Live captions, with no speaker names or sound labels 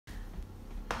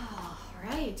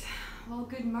right. Well,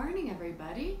 good morning,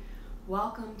 everybody.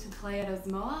 Welcome to Play at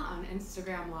Osmoa on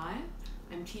Instagram Live.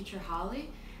 I'm Teacher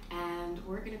Holly, and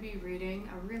we're going to be reading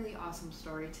a really awesome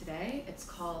story today. It's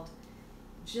called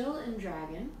Jill and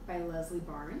Dragon by Lesley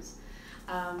Barnes.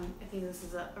 I think this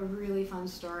is a really fun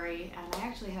story, and I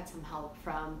actually had some help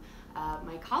from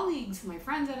my colleagues, my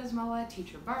friends at Osmoa,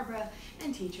 Teacher Barbara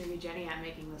and Teacher Eugenia,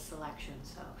 making this selection.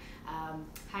 So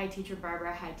hi Teacher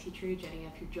Barbara, hi Teacher Eugenia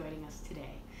if you're joining us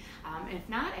today. If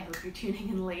not, I hope you're tuning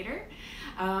in later.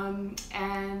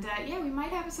 Yeah, we might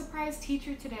have a surprise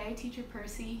teacher today, Teacher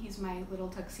Percy. He's my little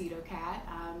tuxedo cat.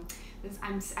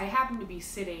 I happen to be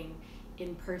sitting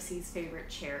in Percy's favorite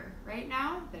chair right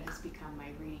now that has become my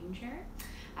reading chair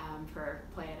for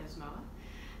Play at Osmoa.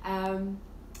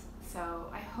 So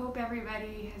I hope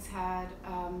everybody has had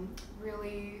a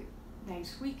really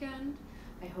nice weekend.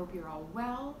 I hope you're all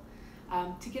well.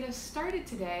 To get us started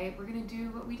today, we're going to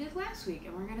do what we did last week,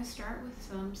 and we're going to start with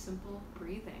some simple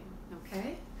breathing,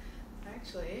 okay?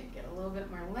 Actually, get a little bit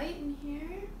more light in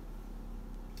here.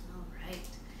 All right.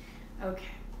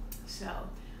 Okay, so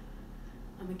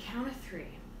on the count of 3,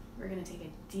 we're going to take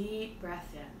a deep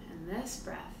breath in, and this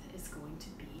breath is going to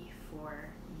be for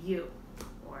you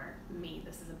or me.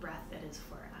 This is a breath that is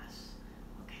for us,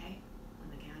 okay? On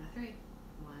the count of 3.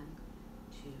 1,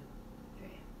 2, 3.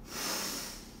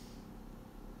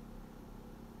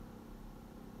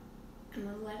 And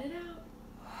then let it out.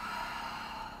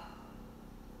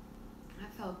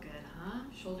 That felt good, huh?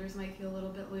 Shoulders might feel a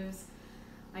little bit loose.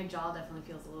 My jaw definitely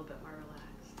feels a little bit more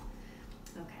relaxed.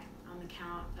 Okay, on the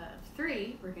count of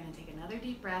 3, we're going to take another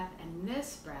deep breath, and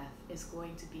this breath is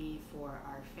going to be for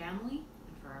our family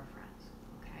and for our friends,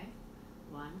 okay?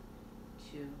 1,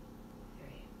 2, 3.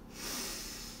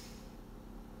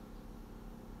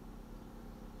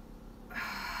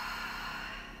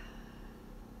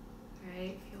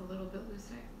 Right, feel a little bit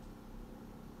looser.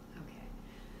 Okay,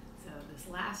 so this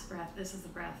last breath, this is a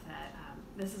breath that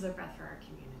this is a breath for our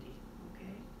community.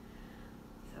 Okay,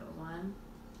 so 1,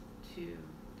 2,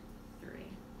 3.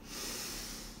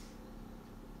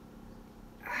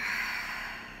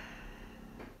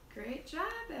 Great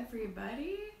job,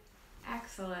 everybody.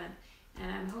 Excellent.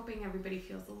 And I'm hoping everybody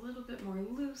feels a little bit more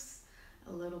loose,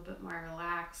 a little bit more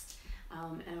relaxed.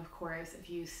 And of course, if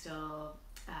you still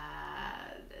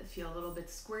feel a little bit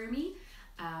squirmy,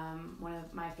 one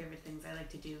of my favorite things I like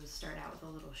to do is start out with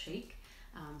a little shake.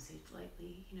 So you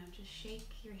lightly, just shake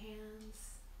your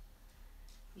hands.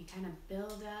 You kind of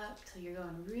build up till you're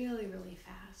going really, really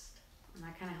fast. And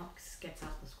that kind of helps gets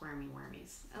out the squirmy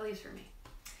wormies, at least for me.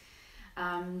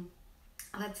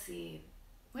 Let's see.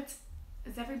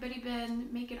 Has everybody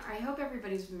been making? I hope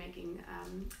everybody's been making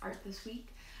art this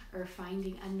week, or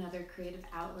finding another creative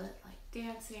outlet like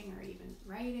dancing or even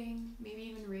writing, maybe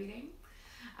even reading.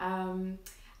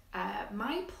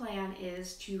 My plan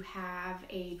is to have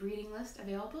a reading list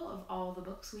available of all the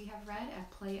books we have read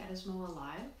at Play at Osmoa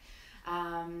Live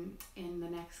in the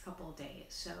next couple of days.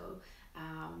 So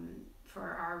for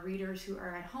our readers who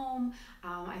are at home,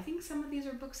 I think some of these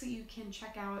are books that you can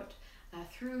check out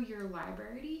through your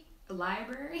library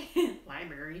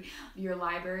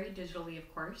digitally, of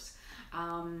course,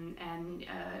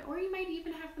 or you might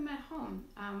even have them at home.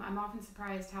 I'm often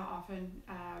surprised how often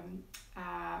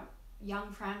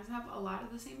young friends have a lot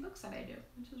of the same books that I do,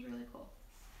 which is really cool.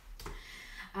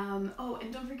 Oh,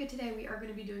 and don't forget, today we are going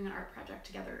to be doing an art project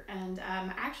together. And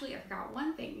actually, I forgot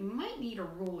one thing. You might need a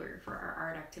ruler for our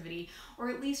art activity, or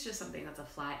at least just something that's a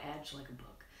flat edge like a book.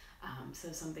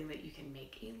 So something that you can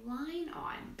make a line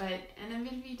on. And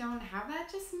even if you don't have that,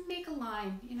 just make a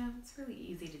line. It's really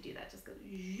easy to do that. Just go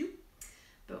zoop.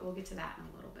 But we'll get to that in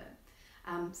a little bit.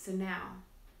 So now,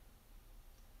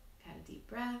 had a deep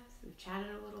breath. We've chatted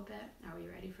a little bit. Are we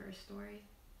ready for a story?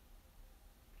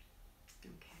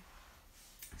 Okay.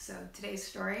 So today's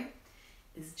story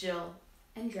is Jill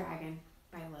and Dragon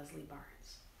by Lesley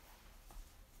Barnes.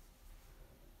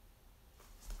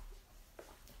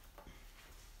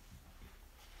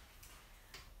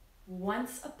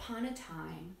 Once upon a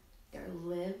time, there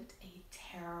lived a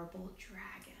terrible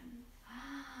dragon.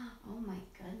 Oh my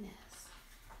goodness.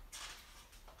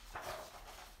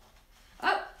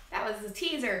 Oh, that was the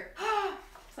teaser.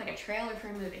 It's like a trailer for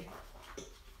a movie.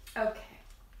 Okay.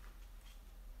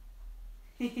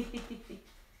 Did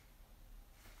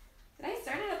I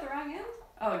start it at the wrong end?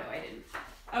 Oh no, I didn't.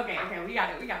 Okay, we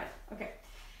got it. Okay.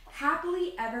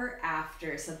 Happily ever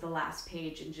after, said the last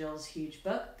page in Jill's huge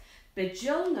book. But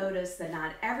Jill noticed that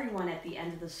not everyone at the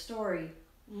end of the story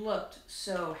looked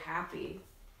so happy.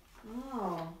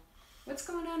 Oh, what's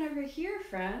going on over here,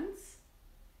 friends?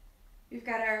 We've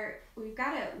got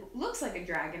looks like a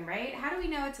dragon, right? How do we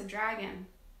know it's a dragon?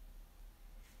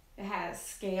 It has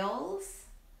scales.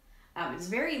 It's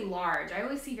very large. I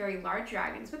always see very large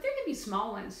dragons, but there can be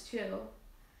small ones too.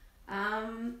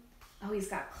 Oh, he's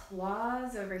got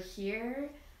claws over here,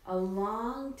 a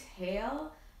long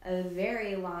tail, a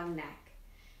very long neck.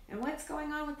 And what's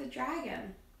going on with the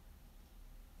dragon?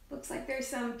 Looks like there's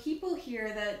some people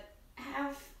here that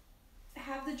have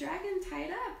the dragon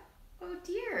tied up. Oh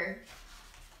dear.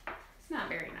 It's not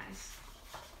very nice.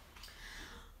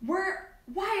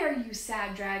 Why are you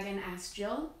sad, Dragon? Asked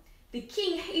Jill. The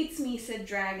king hates me, said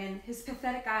Dragon, his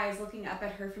pathetic eyes looking up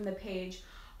at her from the page.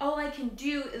 All I can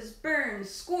do is burn,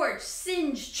 scorch,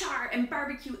 singe, char, and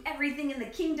barbecue everything in the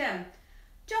kingdom.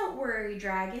 Don't worry,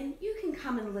 Dragon. You can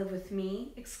come and live with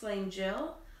me, exclaimed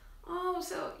Jill. Oh,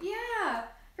 so yeah.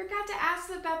 Forgot to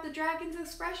ask about the dragon's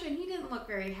expression. He didn't look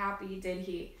very happy, did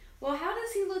he? Well, how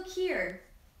does he look here?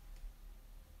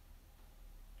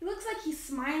 He looks like he's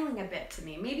smiling a bit to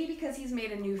me. Maybe because he's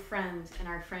made a new friend and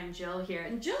our friend Jill here.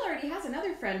 And Jill already has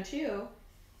another friend too.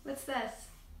 What's this?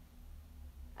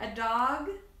 A dog?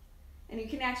 And you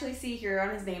can actually see here on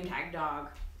his name tag, dog.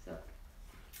 So,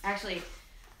 actually,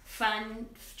 fun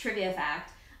trivia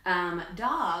fact.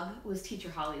 Dog was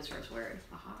Teacher Holly's first word.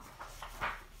 Aha.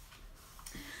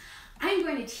 I'm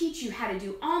going to teach you how to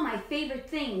do all my favorite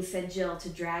things, said Jill to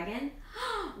Dragon.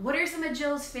 What are some of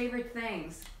Jill's favorite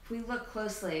things? If we look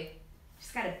closely,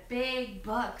 she's got a big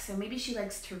book, so maybe she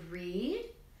likes to read.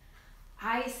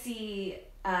 I see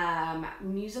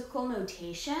musical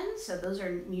notation, so those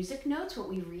are music notes, what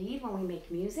we read when we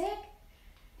make music.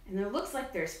 And it looks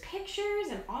like there's pictures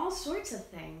and all sorts of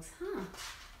things.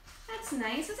 That's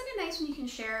nice. Isn't it nice when you can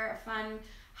share a fun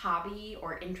hobby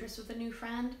or interest with a new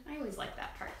friend? I always like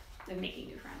that part of making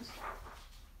new friends.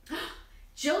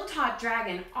 Jill taught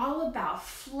Dragon all about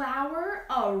flower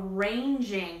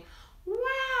arranging.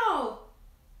 Wow!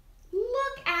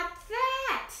 Look at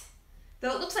that!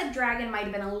 Though it looks like Dragon might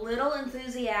have been a little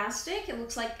enthusiastic. It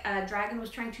looks like Dragon was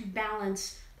trying to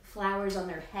balance the flowers on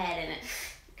their head, and it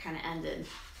kind of ended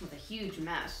with a huge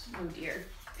mess. Oh dear.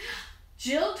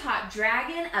 Jill taught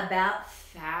Dragon about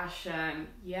fashion.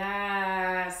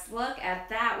 Yes, look at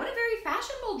that. What a very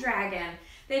fashionable dragon.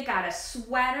 They've got a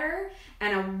sweater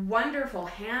and a wonderful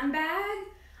handbag.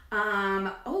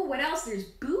 Oh, what else? There's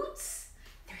boots.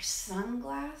 There's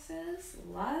sunglasses.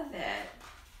 Love it.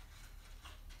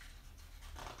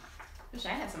 Wish I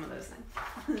had some of those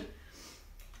things.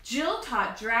 Jill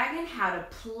taught Dragon how to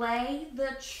play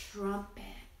the trumpet.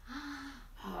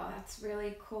 Oh, that's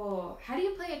really cool. How do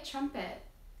you play a trumpet?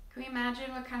 Can we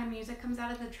imagine what kind of music comes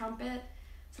out of the trumpet?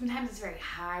 Sometimes it's very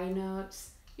high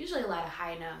notes. Usually a lot of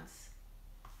high notes.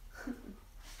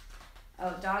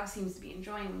 Oh, dog seems to be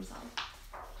enjoying himself.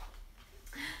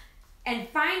 And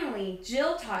finally,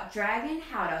 Jill taught Dragon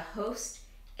how to host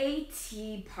a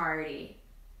tea party.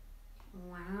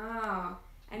 Wow.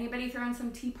 Anybody throwing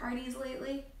some tea parties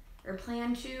lately? Or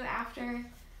plan to after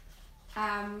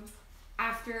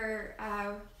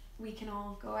we can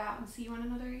all go out and see one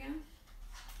another again?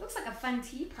 Looks like a fun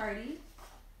tea party.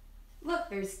 Look,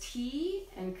 there's tea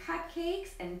and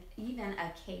cupcakes and even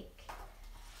a cake.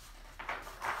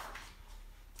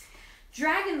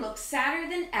 Dragon looked sadder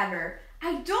than ever.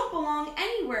 I don't belong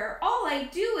anywhere. All I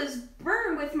do is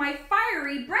burn with my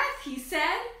fiery breath, he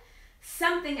said.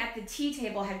 Something at the tea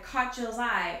table had caught Jill's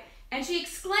eye, and she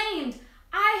exclaimed,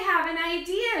 I have an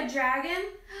idea,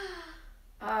 Dragon.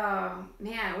 Oh,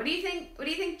 man, what do you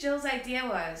think Jill's idea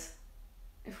was?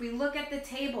 If we look at the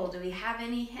table, do we have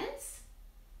any hints?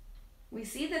 We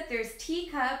see that there's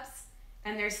teacups,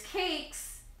 and there's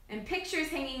cakes, and pictures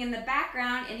hanging in the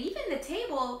background, and even the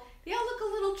table, they all look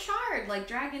a little charred, like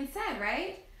Dragon said,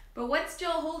 right? But what's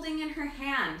Jill holding in her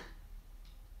hand?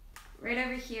 Right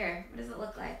over here. What does it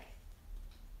look like?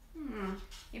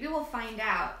 Maybe we'll find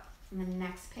out in the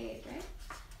next page,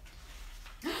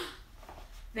 right?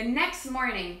 The next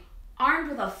morning, armed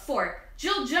with a fork,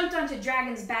 Jill jumped onto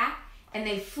Dragon's back, and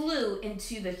they flew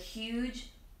into the huge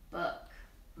book.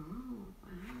 Oh,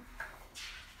 wow.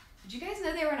 Did you guys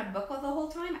know they were in a book the whole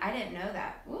time? I didn't know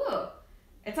that. Ooh.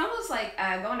 It's almost like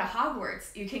going to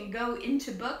Hogwarts. You can go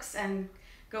into books and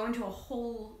go into a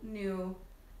whole new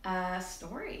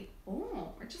story. Ooh,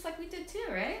 or just like we did too,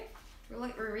 right?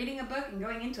 We're reading a book and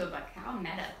going into a book. How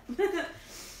meta.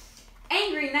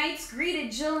 Angry knights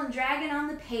greeted Jill and Dragon on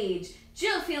the page.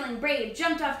 Jill, feeling brave,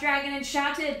 jumped off Dragon and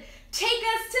shouted, Take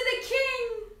us to the king!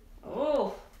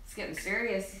 Oh, it's getting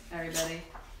serious, everybody.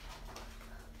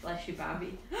 Bless you,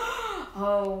 Bobby.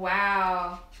 Oh,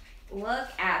 wow. Look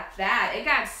at that. It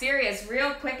got serious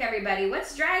real quick, everybody.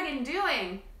 What's Dragon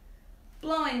doing?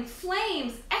 Blowing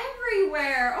flames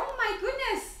everywhere. Oh, my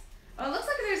goodness. Oh, it looks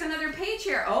like there's another page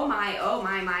here. Oh, my, oh,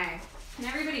 my, my. Can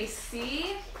everybody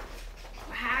see?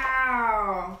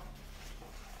 Wow.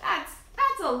 That's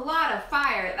a lot of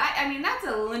fire. I mean, that's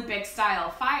Olympic style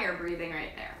fire breathing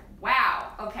right there.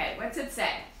 Wow. Okay, what's it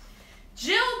say?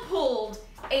 Jill pulled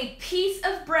a piece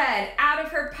of bread out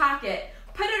of her pocket,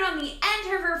 put it on the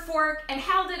end of her fork, and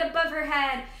held it above her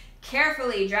head.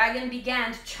 Carefully, Dragon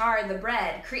began to char the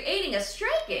bread, creating a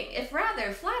striking, if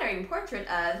rather flattering portrait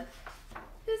of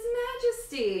His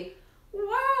Majesty.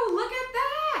 Whoa, look at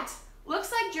that!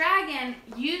 Looks like Dragon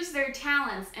used their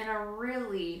talents in a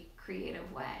really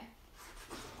creative way.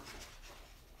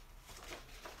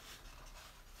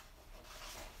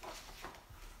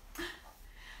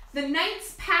 The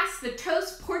knights passed the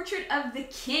toast portrait of the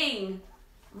king.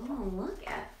 Oh, look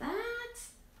at that.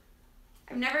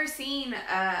 I've never seen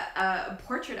a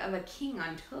portrait of a king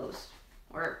on toast,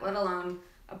 or let alone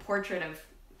a portrait of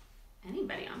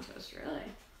anybody on toast, really.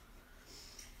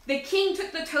 The king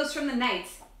took the toast from the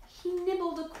knights. He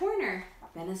nibbled a corner,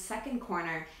 then a second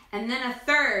corner, and then a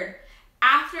third.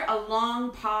 After a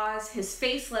long pause, his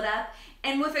face lit up,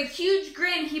 and with a huge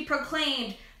grin, he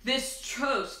proclaimed, "This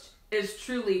toast is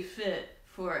truly fit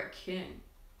for a king."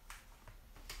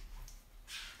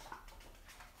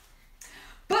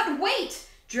 But wait!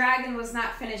 Dragon was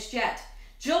not finished yet.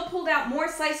 Jill pulled out more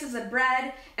slices of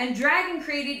bread, and Dragon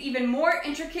created even more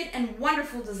intricate and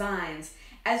wonderful designs.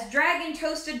 As Dragon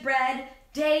toasted bread,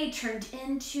 day turned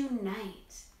into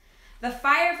night. The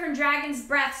fire from Dragon's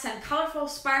breath sent colorful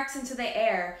sparks into the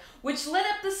air, which lit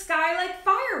up the sky like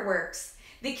fireworks.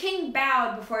 The king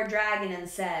bowed before Dragon and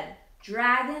said,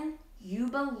 "Dragon, you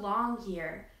belong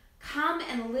here. Come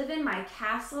and live in my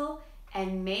castle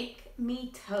and make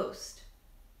me toast."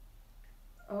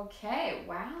 Okay,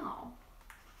 wow.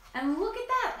 And look at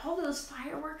that, all those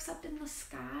fireworks up in the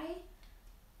sky.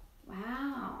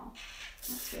 Wow,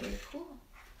 that's really cool.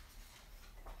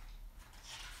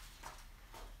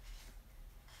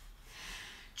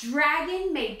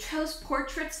 Dragon made toast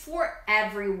portraits for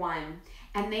everyone,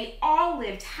 and they all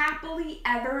lived happily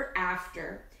ever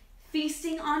after,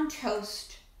 feasting on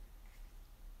toast.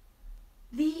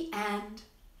 The end.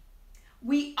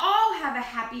 "We all have a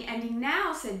happy ending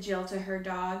now," said Jill to her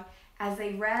dog as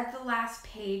they read the last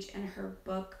page in her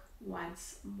book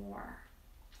once more.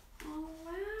 Oh,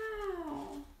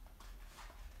 wow.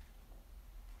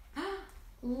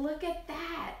 Look at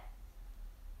that.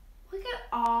 Look at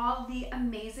all the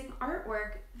amazing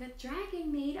artwork that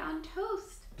Dragon made on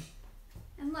toast.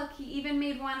 And look, he even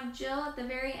made one of Jill at the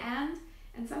very end,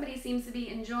 and somebody seems to be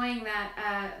enjoying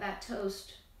that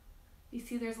toast. You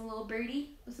see there's a little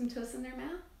birdie with some toast in their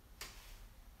mouth?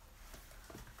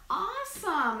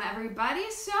 Awesome, everybody.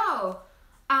 So,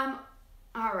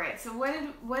 all right, so what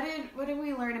did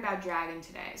we learn about Dragon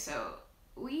today? So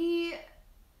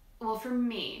well, for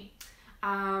me,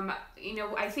 you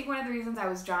know, I think one of the reasons I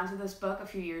was drawn to this book a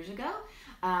few years ago,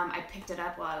 I picked it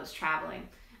up while I was traveling,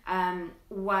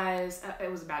 was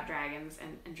it was about dragons,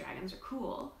 and dragons are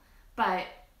cool, but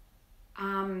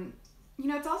you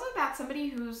know, it's also about somebody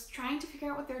who's trying to figure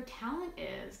out what their talent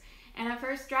is. And at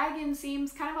first, Dragon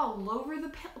seems kind of all over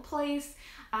the place.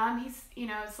 He's, you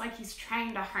know, it's like he's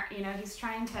trying to,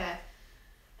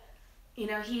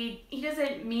 he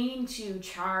doesn't mean to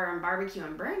char and barbecue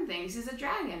and burn things. He's a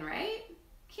dragon, right?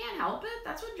 Can't help it.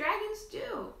 That's what dragons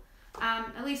do.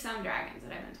 At least some dragons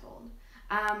that I've been told.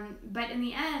 But in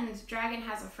the end, Dragon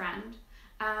has a friend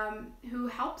who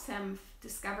helps him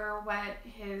discover what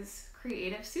his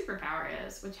creative superpower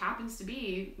is, which happens to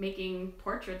be making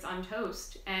portraits on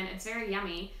toast, and it's very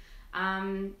yummy.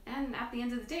 And at the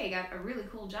end of the day, got a really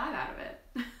cool job out of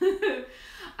it.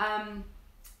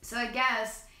 So I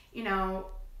guess, you know,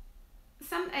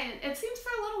 it seems for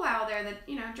a little while there that,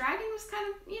 you know, Dragon was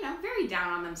kind of, you know, very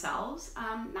down on themselves,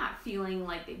 not feeling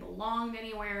like they belonged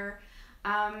anywhere.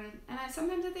 And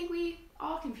sometimes I think we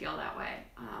all can feel that way.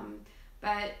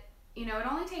 But, you know, it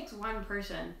only takes one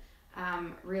person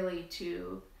really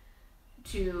to,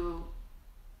 you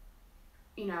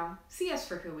know, see us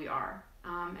for who we are,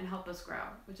 and help us grow,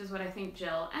 which is what I think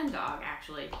Jill and Dog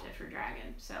actually did for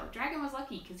Dragon. So Dragon was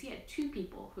lucky because he had two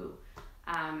people who,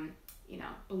 you know,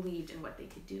 believed in what they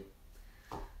could do.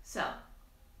 So,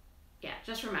 yeah,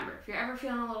 just remember, if you're ever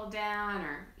feeling a little down,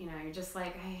 or, you know, you're just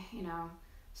like, you know,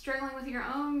 struggling with your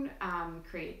own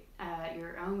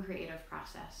creative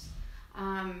process,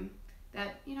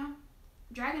 that, you know,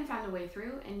 Dragon found a way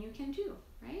through, and you can too,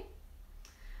 right?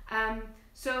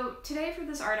 So today for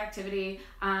this art activity,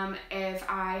 if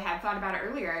I had thought about it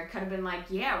earlier, I could have been like,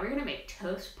 yeah, we're gonna make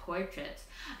toast portraits.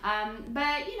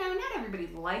 But, you know, not everybody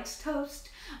likes toast.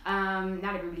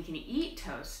 Not everybody can eat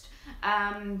toast.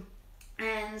 And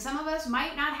some of us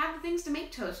might not have the things to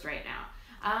make toast right now.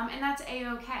 and that's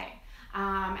a-okay.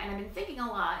 And I've been thinking a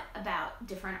lot about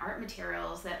different art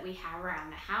materials that we have around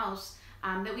the house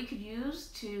that we could use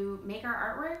to make our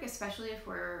artwork, especially if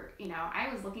we're, I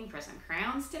was looking for some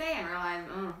crayons today and realized,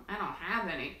 I don't have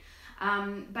any.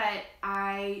 But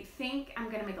I think I'm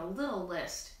going to make a little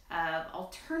list of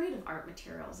alternative art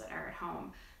materials that are at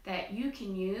home that you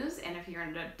can use. And if you're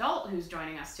an adult who's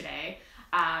joining us today,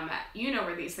 you know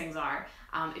where these things are.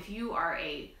 If you are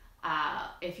a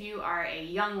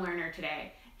young learner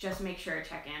today, just make sure to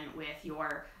check in with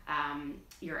your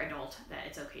adult that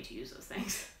it's okay to use those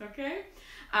things. Okay.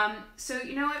 So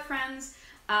you know what, friends?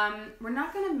 We're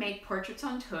not going to make portraits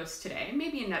on toast today,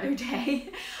 maybe another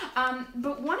day.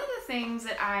 But one of the things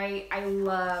that I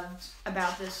loved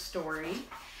about this story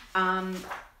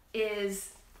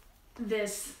is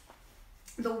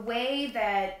the way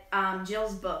that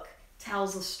Jill's book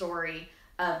tells the story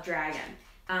of Dragon.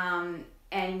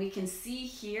 And we can see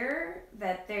here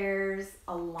that there's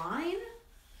a line,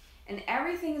 and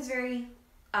everything is very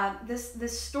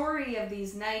this story of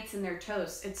these knights and their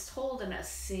toasts, it's told in a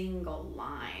single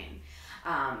line.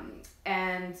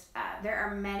 And there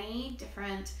are many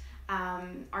different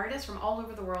artists from all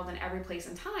over the world in every place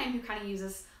and time who kind of use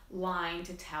this line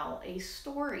to tell a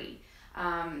story.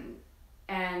 I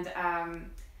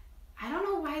don't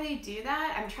know why they do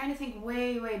that. I'm trying to think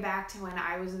way back to when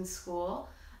I was in school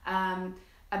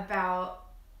about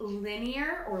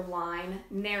linear or line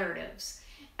narratives.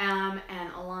 And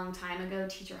a long time ago,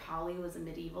 Teacher Holly was a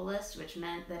medievalist, which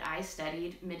meant that I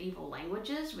studied medieval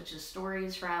languages, which is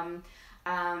stories from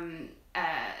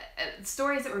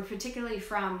stories that were particularly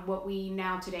from what we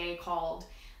now today call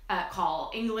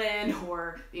England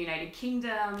or the United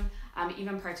Kingdom,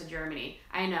 even parts of Germany.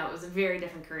 I know it was a very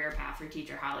different career path for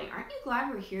Teacher Holly. Aren't you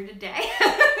glad we're here today?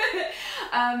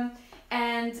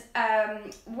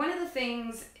 One of the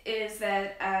things is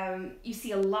that you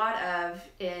see a lot of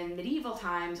in medieval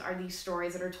times are these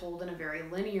stories that are told in a very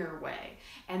linear way.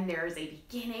 And there's a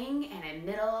beginning and a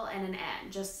middle and an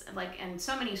end, just like in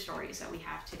so many stories that we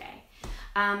have today.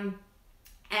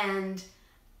 And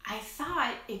I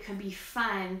thought it could be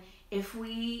fun if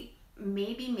we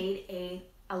maybe made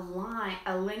a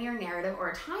linear narrative or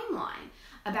a timeline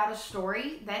about a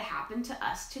story that happened to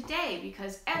us today,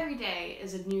 because every day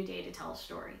is a new day to tell a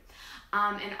story.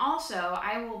 And also,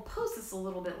 I will post this a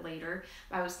little bit later,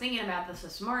 but I was thinking about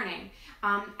this morning.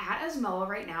 At Asmoa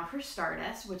right now for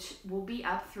Stardust, which will be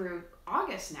up through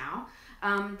August now,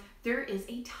 there is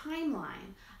a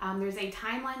timeline. There's a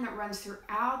timeline that runs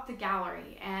throughout the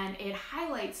gallery, and it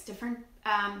highlights different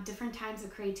times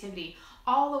of creativity,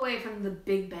 all the way from the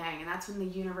Big Bang, and that's when the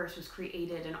universe was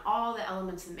created, and all the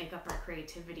elements that make up our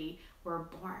creativity were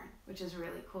born, which is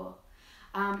really cool.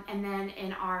 And then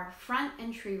in our front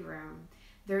entry room,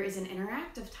 there is an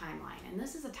interactive timeline, and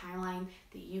this is a timeline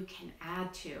that you can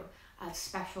add to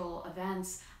special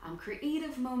events,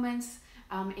 creative moments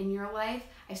in your life.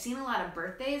 I've seen a lot of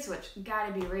birthdays, which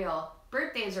gotta be real.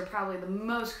 Birthdays are probably the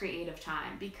most creative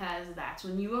time because that's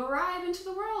when you arrive into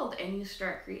the world and you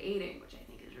start creating, which I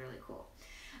think is really cool.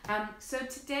 So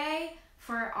today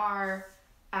for our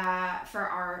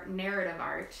narrative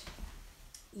art,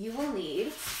 you will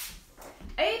need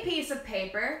a piece of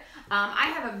paper. I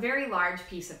have a very large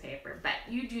piece of paper, but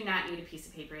you do not need a piece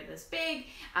of paper this big.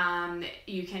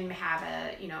 You can have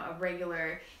a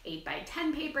regular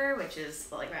 8x10 paper, which is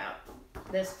like about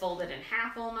this folded in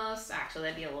half almost. Actually,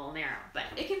 that'd be a little narrow, but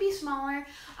it can be smaller. You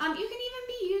can even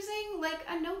be using like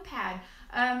a notepad.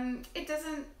 It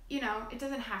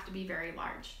doesn't have to be very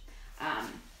large.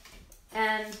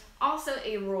 And also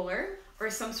a ruler or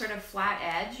some sort of flat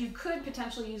edge. You could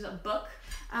potentially use a book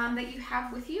that you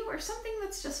have with you, or something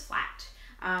that's just flat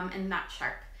and not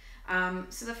sharp.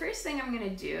 So the first thing I'm going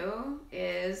to do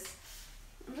is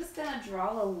I'm just going to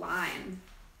draw a line.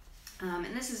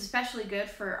 And this is especially good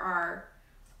for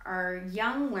our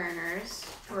young learners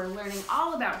who are learning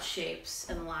all about shapes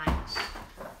and lines.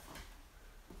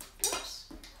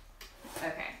 Oops.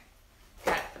 Okay,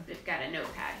 got a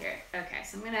notepad here. Okay,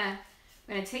 so I'm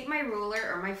gonna take my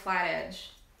ruler or my flat edge,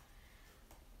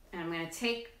 and I'm gonna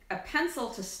take a pencil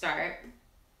to start,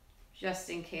 just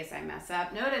in case I mess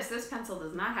up. Notice this pencil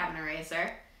does not have an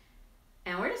eraser.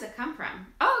 And where does it come from?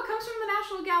 Oh, it comes from the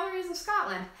National Galleries of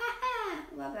Scotland.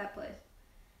 Love that place.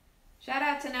 Shout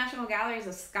out to National Galleries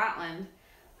of Scotland.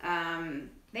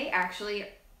 They actually,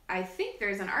 I think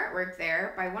there's an artwork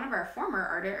there by one of our former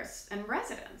artists in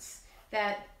residence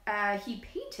that he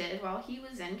painted while he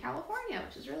was in California,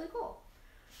 which is really cool.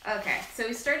 Okay, so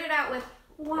we started out with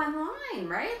one line,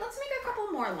 right? Let's make a couple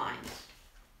more lines.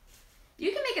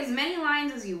 You can make as many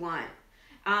lines as you want.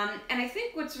 And I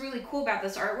think what's really cool about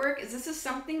this artwork is this is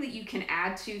something that you can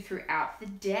add to throughout the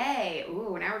day.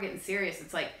 Ooh, now we're getting serious.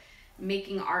 It's like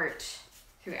making art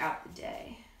throughout the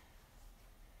day.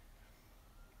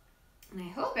 And I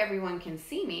hope everyone can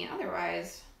see me.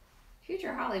 Otherwise,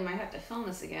 future Holly might have to film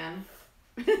this again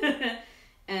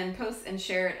and post and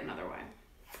share it another way.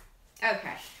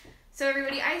 Okay. So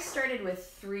everybody, I started with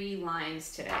 3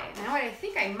 lines today. Now what I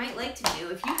think I might like to do,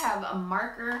 if you have a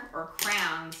marker or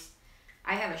crayons,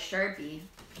 I have a Sharpie.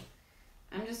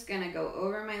 I'm just gonna go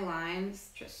over my lines,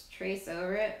 just trace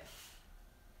over it.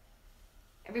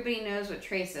 Everybody knows what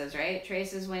trace is, right?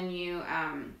 Trace is when you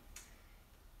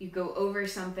go over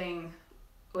something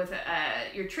with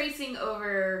you're tracing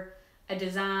over a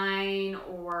design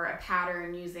or a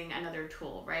pattern using another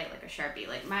tool, right? Like a Sharpie,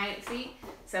 see?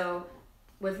 So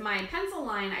with my pencil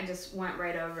line, I just went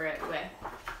right over it with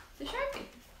the Sharpie.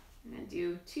 I'm gonna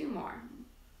do 2 more.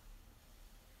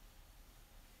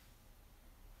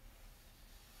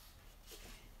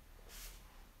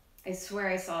 I swear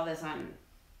I saw this on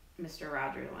Mr.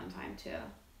 Rogers one time too.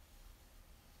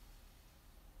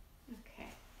 Okay.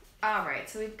 All right,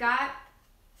 so we've got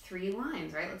 3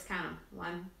 lines, right? Let's count them.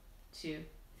 1, 2,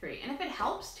 3. And if it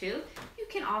helps too, you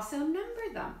can also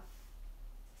number them.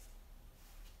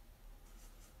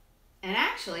 And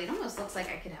actually, it almost looks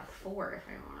like I could have 4 if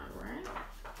I wanted, right?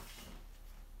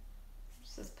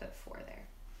 Just put 4 there.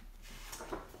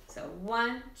 So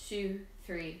 1, 2,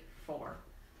 3, 4.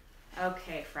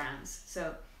 Okay, friends.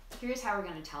 So here's how we're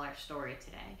going to tell our story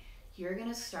today. You're going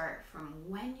to start from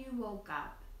when you woke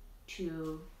up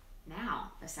to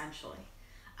now, essentially.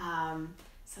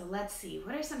 So let's see.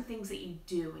 What are some things that you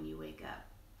do when you wake up?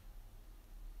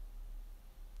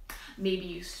 Maybe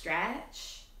you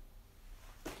stretch.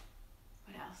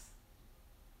 What else?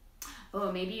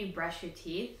 Oh, maybe you brush your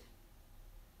teeth.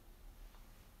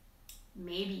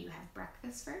 Maybe you have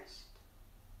breakfast first.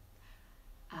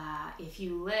 If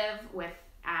you live with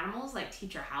animals like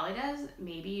Teacher Holly does,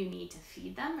 maybe you need to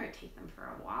feed them or take them for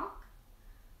a walk.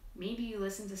 Maybe you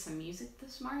listened to some music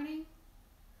this morning.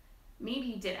 Maybe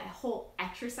you did a whole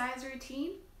exercise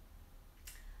routine.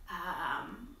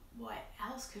 What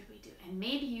else could we do? And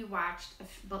maybe you watched a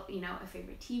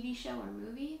favorite TV show or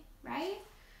movie, right?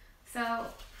 So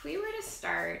if we were to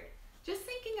start just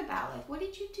thinking about, like, what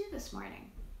did you do this morning?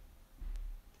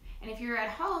 And if you're at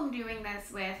home doing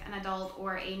this with an adult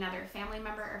or another family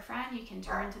member or friend, you can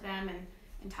turn to them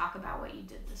and talk about what you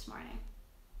did this morning.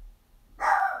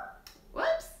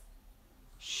 Whoops.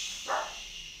 Shh.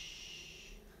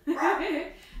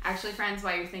 Actually, friends,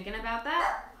 while you're thinking about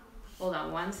that, hold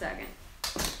on 1 second.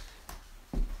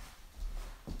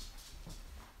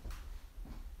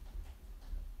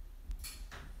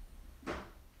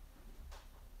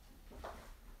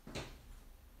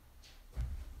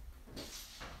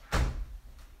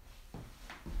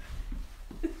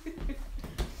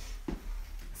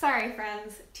 Sorry,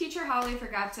 friends. Teacher Holly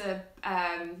forgot to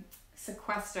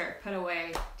put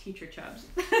away Teacher Chubbs.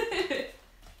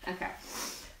 Okay.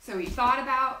 So we thought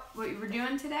about what we were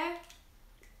doing today.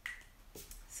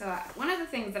 So one of the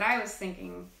things that I was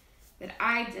thinking that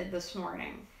I did this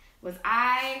morning was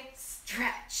I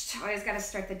stretched. Always got to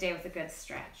start the day with a good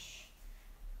stretch.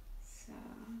 So...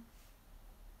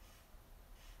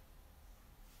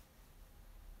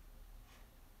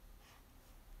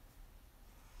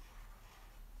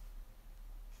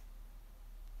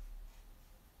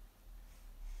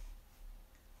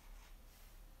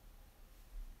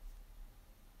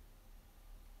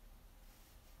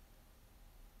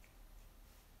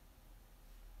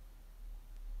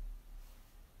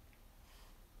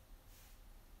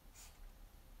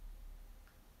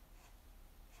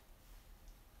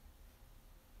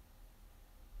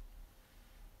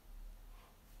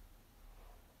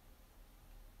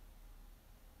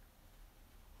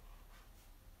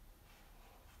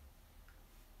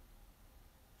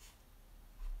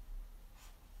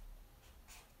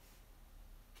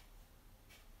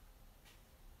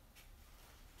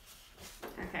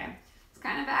 Okay, it's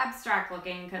kind of abstract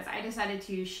looking because I decided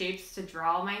to use shapes to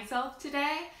draw myself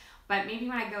today, but maybe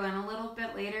when I go in a little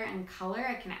bit later in color,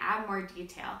 I can add more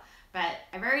detail. But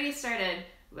I've already started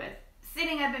with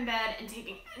sitting up in bed and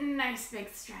taking a nice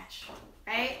big stretch,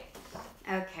 right?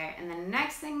 Okay, and the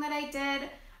next thing that I did,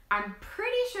 I'm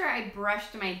pretty sure I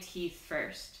brushed my teeth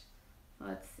first.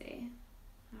 Let's see,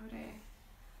 how would I,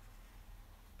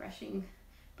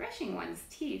 brushing one's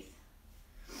teeth.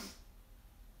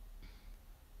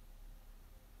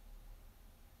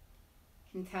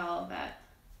 Can tell that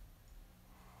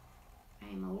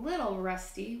I'm a little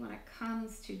rusty when it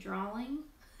comes to drawing.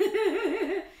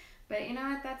 But you know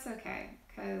what, that's okay,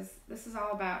 because this is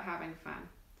all about having fun.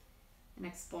 and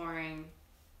exploring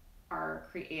our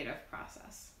creative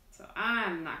process. So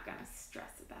I'm not going to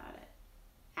stress about it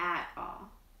at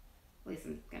all. At least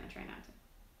I'm going to try not to.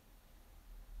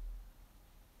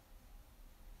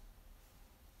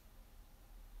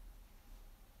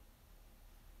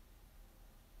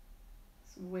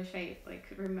 Just wish I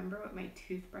could remember what my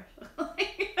toothbrush looked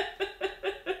like.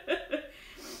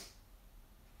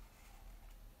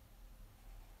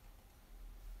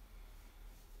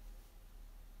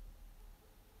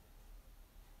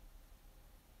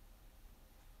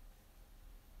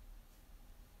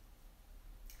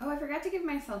 Oh, I forgot to give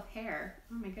myself hair.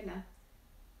 Oh my goodness.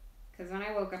 Because when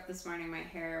I woke up this morning, my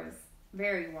hair was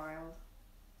very wild.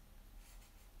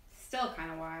 Still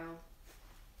kind of wild.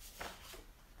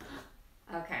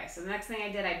 Okay, so the next thing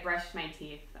I did, I brushed my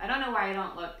teeth. I don't know why I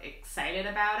don't look excited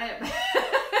about it, but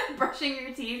brushing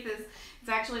your teeth is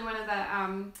actually one of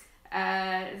the,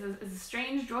 is a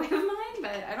strange joy of mine,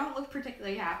 but I don't look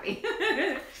particularly happy.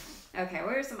 Okay,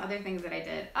 what are some other things that I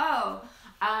did? Oh,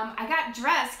 I got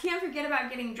dressed. Can't forget about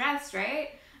getting dressed,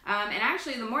 right? And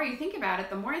actually, the more you think about it,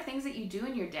 the more things that you do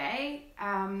in your day,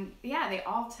 yeah, they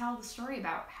all tell the story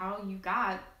about how you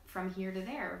got from here to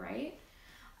there, right?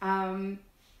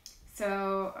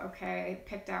 So, okay, I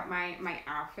picked out my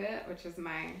outfit, which is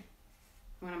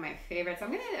one of my favorites.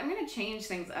 I'm gonna change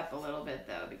things up a little bit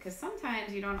though, because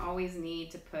sometimes you don't always need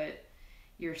to put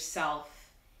yourself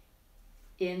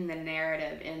in the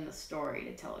narrative, in the story,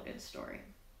 to tell a good story.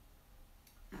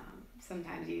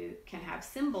 Sometimes you can have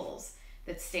symbols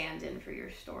that stand in for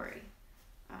your story,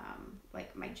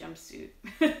 like my jumpsuit.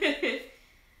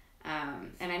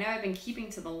 And I know I've been keeping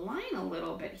to the line a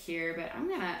little bit here, but I'm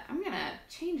gonna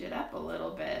change it up a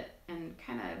little bit and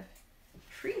kind of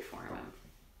freeform them.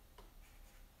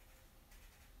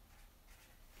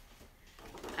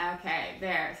 Okay,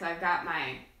 there. So I've got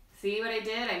see what I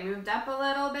did? I moved up a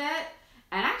little bit.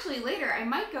 And actually later, I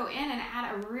might go in and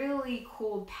add a really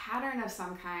cool pattern of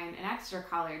some kind, an extra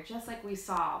color, just like we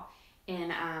saw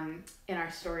in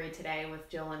our story today with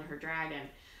Jill and her dragon.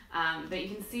 But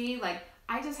you can see,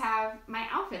 I just have my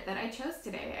outfit that I chose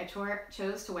today. I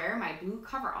chose to wear my blue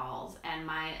coveralls and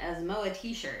my Asmoa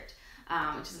t-shirt,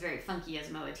 which is a very funky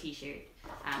Asmoa t-shirt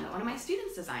that one of my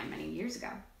students designed many years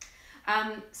ago.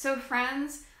 So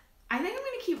friends, I think I'm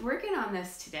going to keep working on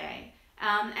this today.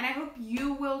 And I hope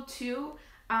you will too.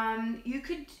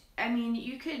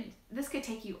 This could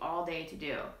take you all day to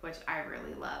do, which I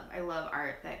really love. I love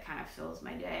art that kind of fills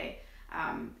my day,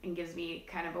 and gives me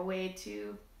kind of a way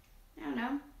to, I don't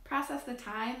know, process the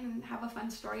time and have a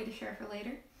fun story to share for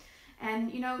later.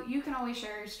 And you can always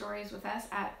share your stories with us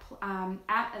at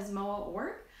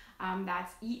Asmoa.org.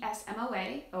 That's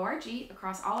ESMOA.org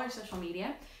across all our social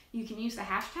media. You can use the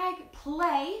hashtag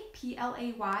PLAY,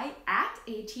 PLAY,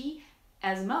 @AT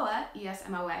Asmoa,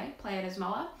 ESMOA, play at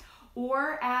Asmoa,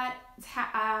 or at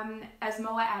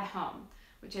Asmoa at Home,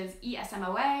 which is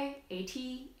ESMOA,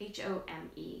 ATHOME.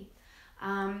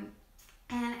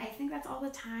 And I think that's all the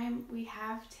time we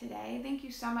have today. Thank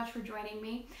you so much for joining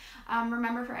me.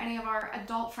 Remember, for any of our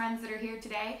adult friends that are here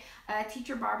today,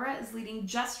 Teacher Barbara is leading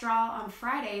Just Draw on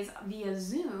Fridays via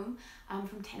Zoom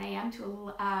from 10 a.m.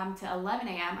 to 11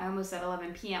 a.m. I almost said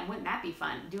 11 p.m. Wouldn't that be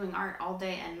fun? Doing art all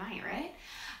day and night, right?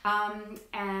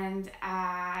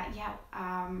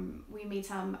 We made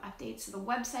some updates to the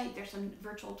website. There's some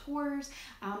virtual tours.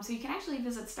 So you can actually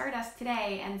visit Stardust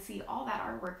today and see all that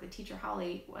artwork that Teacher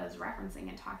Holly was referencing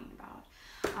and talking about.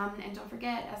 And don't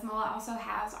forget, Asmoa also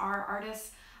has our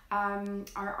artist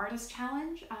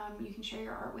challenge. You can share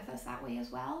your art with us that way as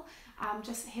well.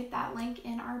 Just hit that link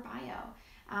in our bio.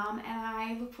 And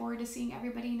I look forward to seeing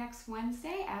everybody next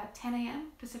Wednesday at 10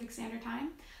 a.m. Pacific Standard Time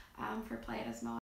for Play at Asmoa.